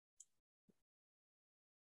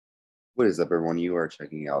What is up, everyone? You are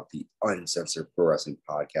checking out the Uncensored Pro Wrestling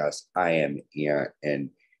Podcast. I am Ian,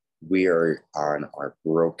 and we are on our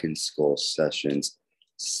Broken Skull Sessions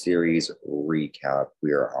series recap.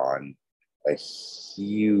 We are on a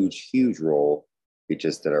huge roll. We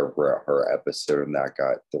just did our episode, and that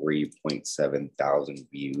got 3.7 thousand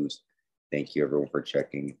views. Thank you, everyone, for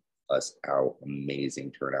checking us out.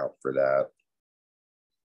 Amazing turnout for that.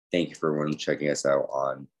 Thank you for everyone checking us out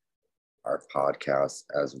on our podcast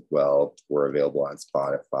as well. We're available on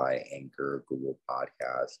Spotify, Anchor, Google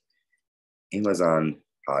Podcasts, Amazon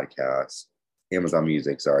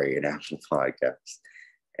Music, and Apple Podcasts.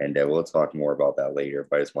 And we'll talk more about that later,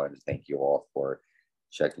 but I just wanted to thank you all for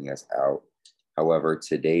checking us out. However,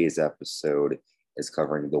 today's episode is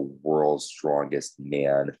covering the world's strongest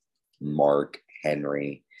man, Mark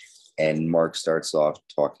Henry. And Mark starts off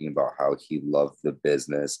talking about how he loved the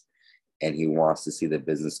business and he wants to see the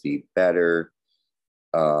business be better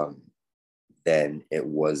than it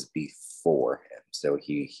was before him. So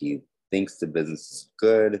he thinks the business is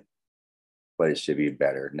good, but it should be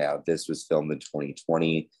better. Now, this was filmed in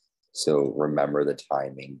 2020, so remember the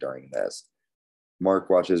timing during this.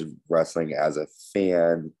 Mark watches wrestling as a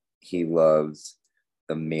fan. He loves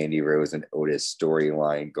the Mandy Rose and Otis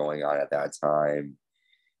storyline going on at that time.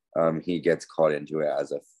 He gets caught into it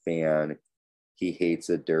as a fan. He hates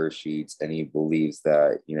the dirt sheets, and he believes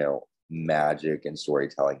that, magic and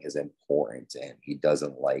storytelling is important to him. He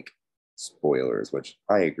doesn't like spoilers, which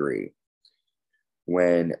I agree.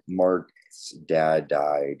 When Mark's dad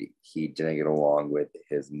died, he didn't get along with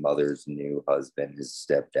his mother's new husband, his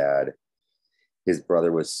stepdad. His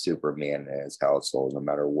brother was Superman in his household. No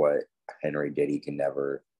matter what Henry did, he can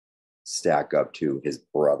never stack up to his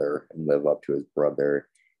brother and live up to his brother.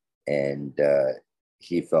 And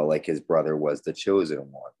he felt like his brother was the chosen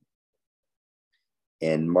one.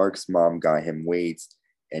 And Mark's mom got him weights,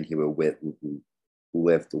 and he would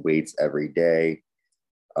lift weights every day.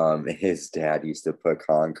 His dad used to put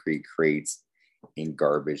concrete crates in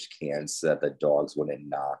garbage cans so that the dogs wouldn't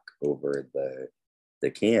knock over the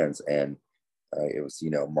cans. And it was,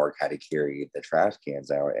 Mark had to carry the trash cans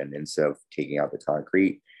out, and instead of taking out the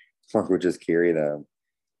concrete, Mark would just carry them.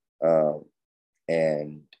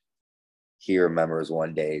 And he remembers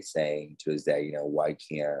one day saying to his dad, why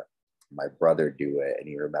can't my brother do it? And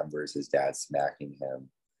he remembers his dad smacking him.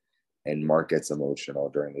 And Mark gets emotional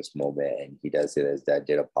during this moment. And he does say that his dad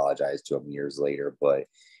did apologize to him years later, but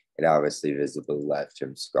it obviously visibly left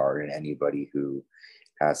him scarred. And anybody who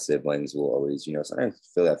has siblings will always, sometimes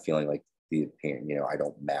feel that feeling like the parent, I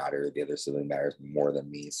don't matter. The other sibling matters more than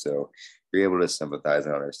me. So you're able to sympathize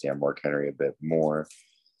and understand Mark Henry a bit more.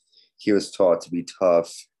 He was taught to be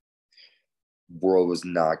tough. World was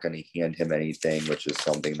not going to hand him anything, which is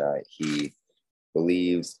something that he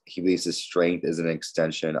believes. He believes his strength is an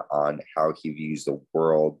extension on how he views the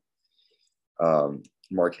world.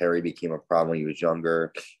 Mark Henry became a problem when he was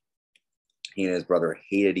younger. He and his brother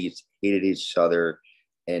hated each other,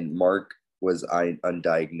 and Mark was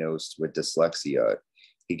undiagnosed with dyslexia.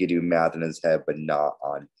 He could do math in his head, but not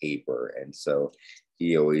on paper, and so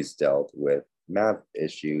he always dealt with math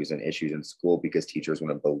issues and issues in school because teachers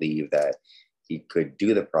wouldn't believe that he could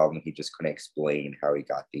do the problem. He just couldn't explain how he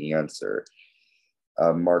got the answer.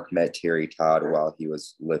 Mark met Terry Todd while he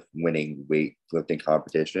was winning weightlifting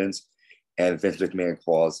competitions, and Vince McMahon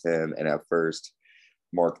calls him. And at first,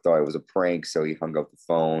 Mark thought it was a prank, so he hung up the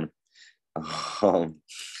phone.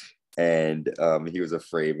 He was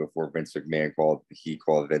afraid before Vince McMahon called. He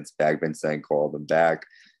called Vince back. Vince then called him back,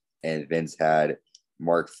 and Vince had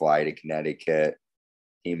Mark fly to Connecticut.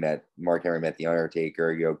 Mark Henry met The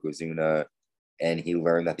Undertaker, Yokozuna, and he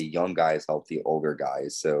learned that the young guys helped the older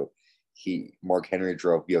guys. So Mark Henry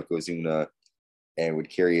drove Yokozuna and would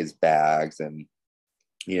carry his bags and,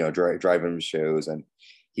 drive him to shows. And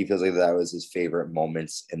he feels like that was his favorite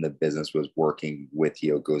moments in the business, was working with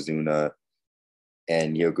Yokozuna.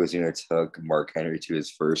 And Yokozuna took Mark Henry to his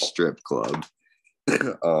first strip club.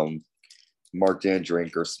 Mark didn't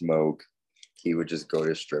drink or smoke. He would just go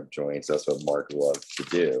to strip joints. That's what Mark loved to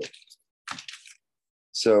do.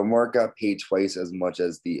 So Mark got paid twice as much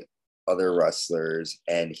as the other wrestlers,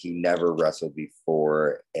 and he never wrestled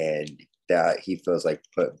before, and that he feels like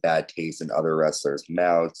put bad taste in other wrestlers'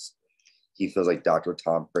 mouths. He feels like Dr.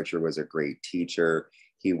 Tom Pritchard was a great teacher.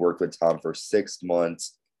 He worked with Tom for 6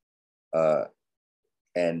 months,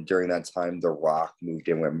 and during that time, The Rock moved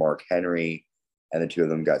in with Mark Henry, and the two of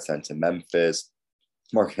them got sent to Memphis.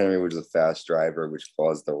 Mark Henry was a fast driver, which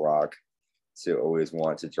caused The Rock to always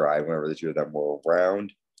want to drive whenever the two of them were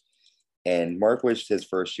around. And Mark wished his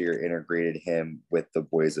first year integrated him with the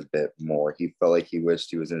boys a bit more. He felt like he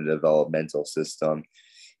wished he was in a developmental system.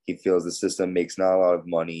 He feels the system makes not a lot of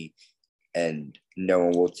money and no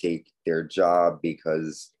one will take their job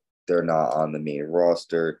because they're not on the main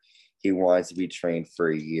roster. He wants to be trained for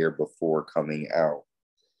a year before coming out.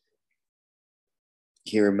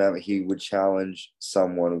 He would challenge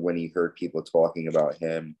someone when he heard people talking about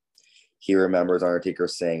him. He remembers Undertaker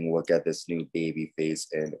saying, "Look at this new baby face,"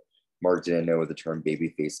 and Mark didn't know what the term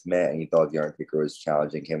babyface meant, and he thought the Undertaker was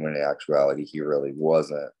challenging him when in actuality he really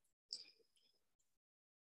wasn't.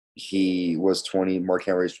 He was 20, Mark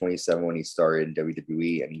Henry was 27 when he started in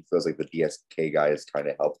WWE, and he feels like the BSK guys kind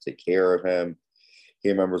of helped take care of him. He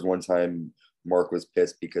remembers one time Mark was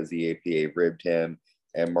pissed because the APA ribbed him,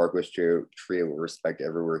 and Mark was treated with respect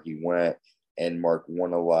everywhere he went, and Mark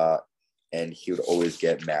won a lot, and he would always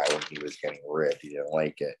get mad when he was getting ribbed. He didn't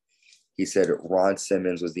like it. He said Ron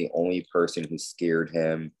Simmons was the only person who scared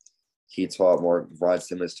him. Ron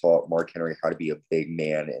Simmons taught Mark Henry how to be a big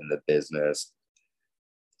man in the business.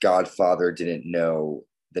 Godfather didn't know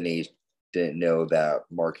that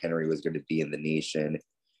Mark Henry was going to be in the Nation.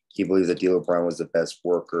 He believes that D'Lo Brown was the best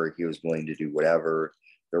worker. He was willing to do whatever.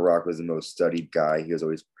 The Rock was the most studied guy. He was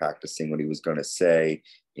always practicing what he was going to say.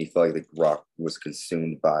 He felt like The Rock was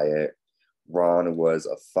consumed by it. Ron was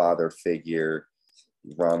a father figure.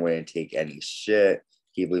 Ron wouldn't take any shit.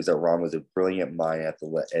 He believes that Ron was a brilliant mind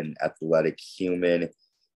and athletic human.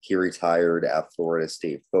 He retired at Florida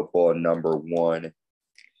State football #1.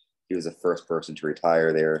 He was the first person to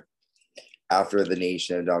retire there. After the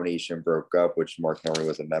Nation of Domination broke up, which Mark Henry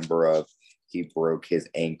was a member of, he broke his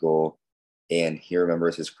ankle, and he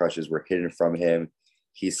remembers his crutches were hidden from him.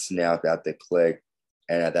 He snapped at the click,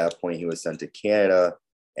 and at that point, he was sent to Canada,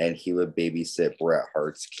 and he would babysit Bret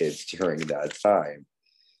Hart's kids during that time.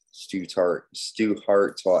 Stu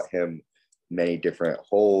Hart taught him many different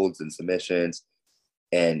holds and submissions,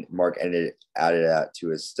 and Mark added that to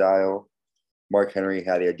his style. Mark Henry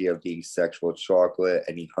had the idea of being sexual chocolate,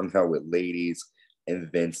 and he hung out with ladies, and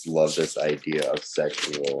Vince loved this idea of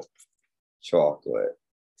sexual chocolate.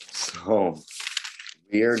 So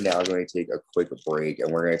we are now going to take a quick break, and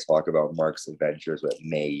we're going to talk about Mark's adventures with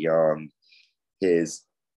Mae Young, his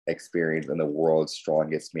experience in the World's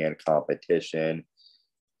Strongest Man competition,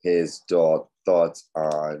 his thoughts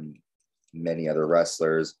on many other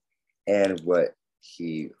wrestlers, and what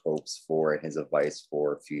he hopes for and his advice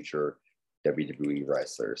for future WWE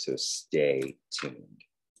wrestler. So stay tuned.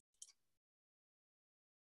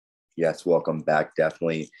 Yes, welcome back.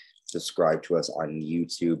 Definitely subscribe to us on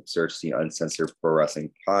YouTube. Search the Uncensored Pro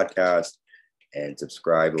Wrestling Podcast and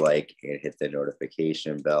subscribe, like, and hit the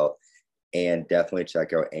notification bell. And definitely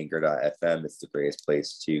check out anchor.fm. It's the greatest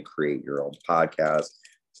place to create your own podcast.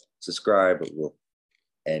 Subscribe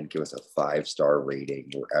and give us a 5-star rating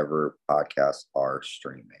wherever podcasts are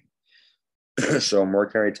streaming. So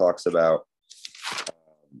Mark Henry talks about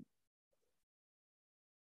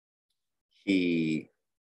he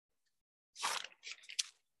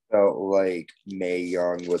felt like Mae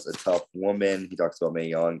Young was a tough woman. He talks about Mae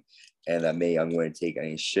Young and that Mae Young wouldn't take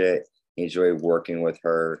any shit. He enjoyed working with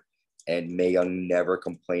her. And Mae Young never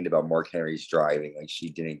complained about Mark Henry's driving. Like, she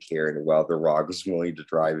didn't care. And while The Rock was willing to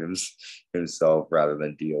drive himself rather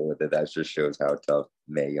than deal with it, that just shows how tough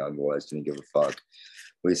Mae Young was. Didn't give a fuck.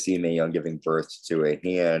 We see Mae Young giving birth to a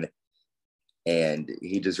hand. And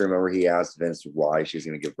he just remember he asked Vince why she's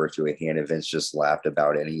going to give birth to a hand. And Vince just laughed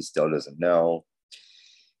about it. And he still doesn't know.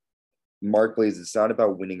 Mark believes it's not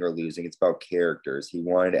about winning or losing. It's about characters. He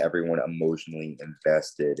wanted everyone emotionally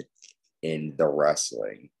invested in the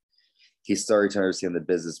wrestling. He started to understand the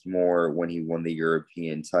business more when he won the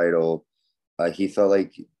European title. He felt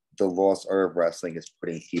like the lost art of wrestling is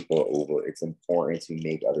putting people over. It's important to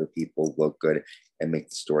make other people look good and make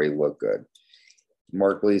the story look good.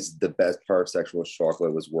 Mark believes the best part of Sexual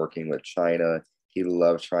Chocolate was working with China. He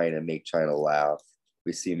loved trying to make China laugh.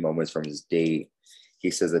 We see moments from his date.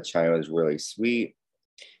 He says that China was really sweet.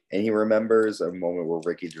 And he remembers a moment where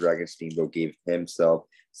Ricky Dragon Steamboat gave himself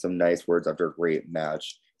some nice words after a great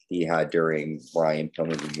match he had during Brian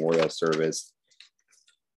Pillman's memorial service.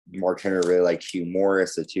 Mark Henry really liked Hugh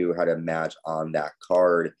Morris. The two had a match on that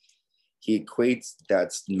card. He equates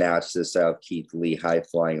that match to the style of Keith Lee,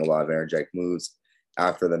 high-flying, a lot of energetic moves.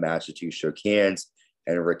 After the match, the two shook hands,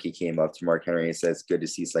 and Ricky came up to Mark Henry and said, "It's good to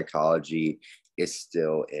see psychology is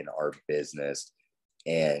still in our business."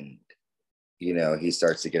 And you know, he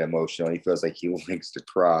starts to get emotional. He feels like he likes to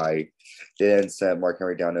cry. They then sent Mark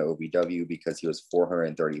Henry down to OVW because he was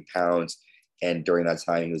 430 pounds. And during that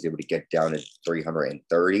time, he was able to get down to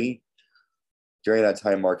 330. During that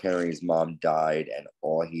time, Mark Henry's mom died, and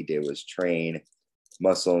all he did was train.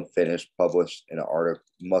 Muscle and Fitness published an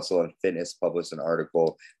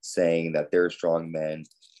article saying that they're strong men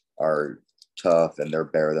are tough and they're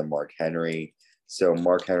better than Mark Henry. So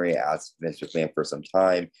Mark Henry asked Vince McMahon for some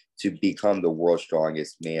time to become the world's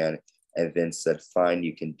strongest man. And Vince said, fine,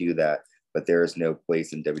 you can do that, but there is no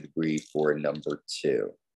place in WWE for a number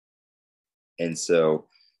 2. And so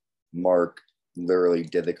Mark literally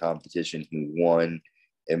did the competition. He won.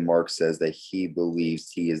 And Mark says that he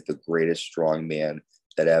believes he is the greatest strongman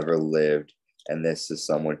that ever lived. And this is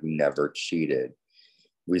someone who never cheated.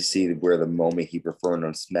 We see where the moment he performed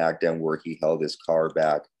on SmackDown, where he held his car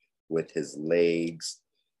back with his legs.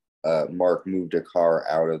 Mark moved a car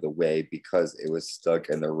out of the way because it was stuck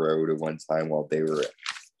in the road at one time while they were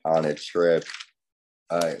on a trip.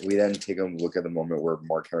 We then take a look at the moment where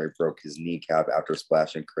Mark Henry broke his kneecap after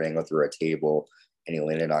splashing Kurt Angle through a table and he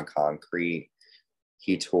landed on concrete.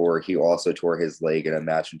 He also tore his leg in a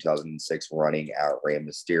match in 2006 running at Rey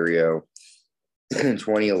Mysterio. In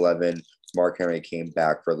 2011, Mark Henry came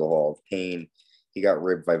back for the Hall of Pain. He got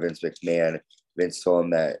ribbed by Vince McMahon. Vince told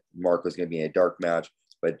him that Mark was going to be in a dark match,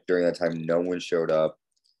 but during that time, no one showed up.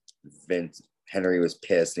 Henry was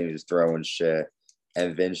pissed and he was throwing shit.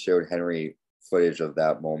 And Vince showed Henry footage of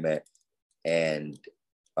that moment and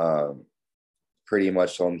pretty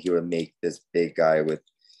much told him he would make this big guy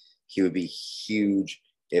he would be huge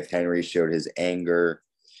if Henry showed his anger.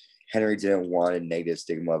 Henry didn't want a negative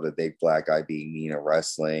stigma of a big black guy being mean at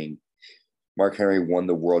wrestling. Mark Henry won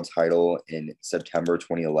the world title in September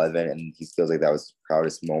 2011, and he feels like that was the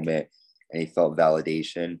proudest moment, and he felt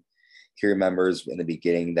validation. He remembers in the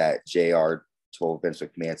beginning that JR told Vince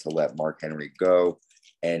McMahon to let Mark Henry go,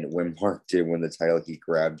 and when Mark did win the title, he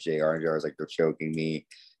grabbed JR, and JR was like, "They're choking me,"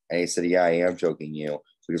 and he said, "Yeah, I am choking you,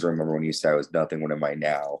 because remember when you said I was nothing, what am I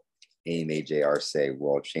now?" And he made JR say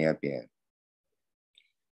world champion.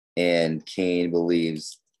 And Kane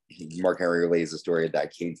believes, Mark Henry relays the story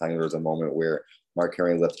that Kane telling there was a moment where Mark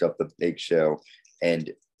Henry lifted up the Big Show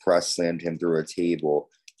and press slammed him through a table,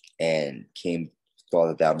 and Kane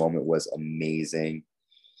thought that moment was amazing.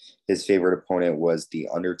 His favorite opponent was The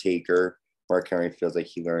Undertaker. Mark Henry feels like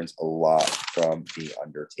he learns a lot from The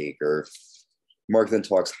Undertaker. Mark then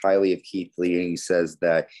talks highly of Keith Lee, and he says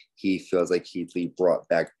that he feels like Keith Lee brought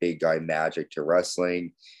back big guy magic to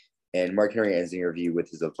wrestling. And Mark Henry ends the interview with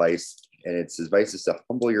his advice, and his advice is to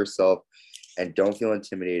humble yourself and don't feel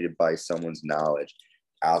intimidated by someone's knowledge.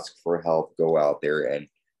 Ask for help, go out there and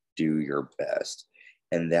do your best.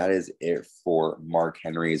 And that is it for Mark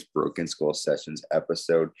Henry's Broken Skull Sessions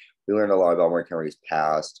episode. We learned a lot about Mark Henry's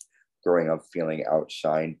past, growing up feeling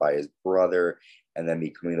outshined by his brother, and then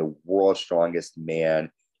becoming the world's strongest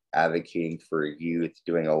man, advocating for youth,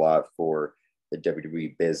 doing a lot for the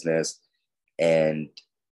WWE business. And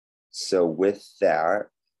so with that,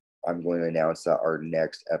 I'm going to announce that our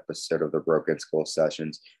next episode of the Broken Skull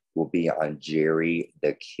Sessions will be on Jerry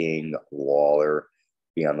the King Lawler.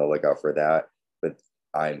 Be on the lookout for that. But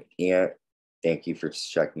I'm Ant. Thank you for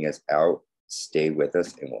checking us out. Stay with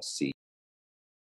us, and we'll see you.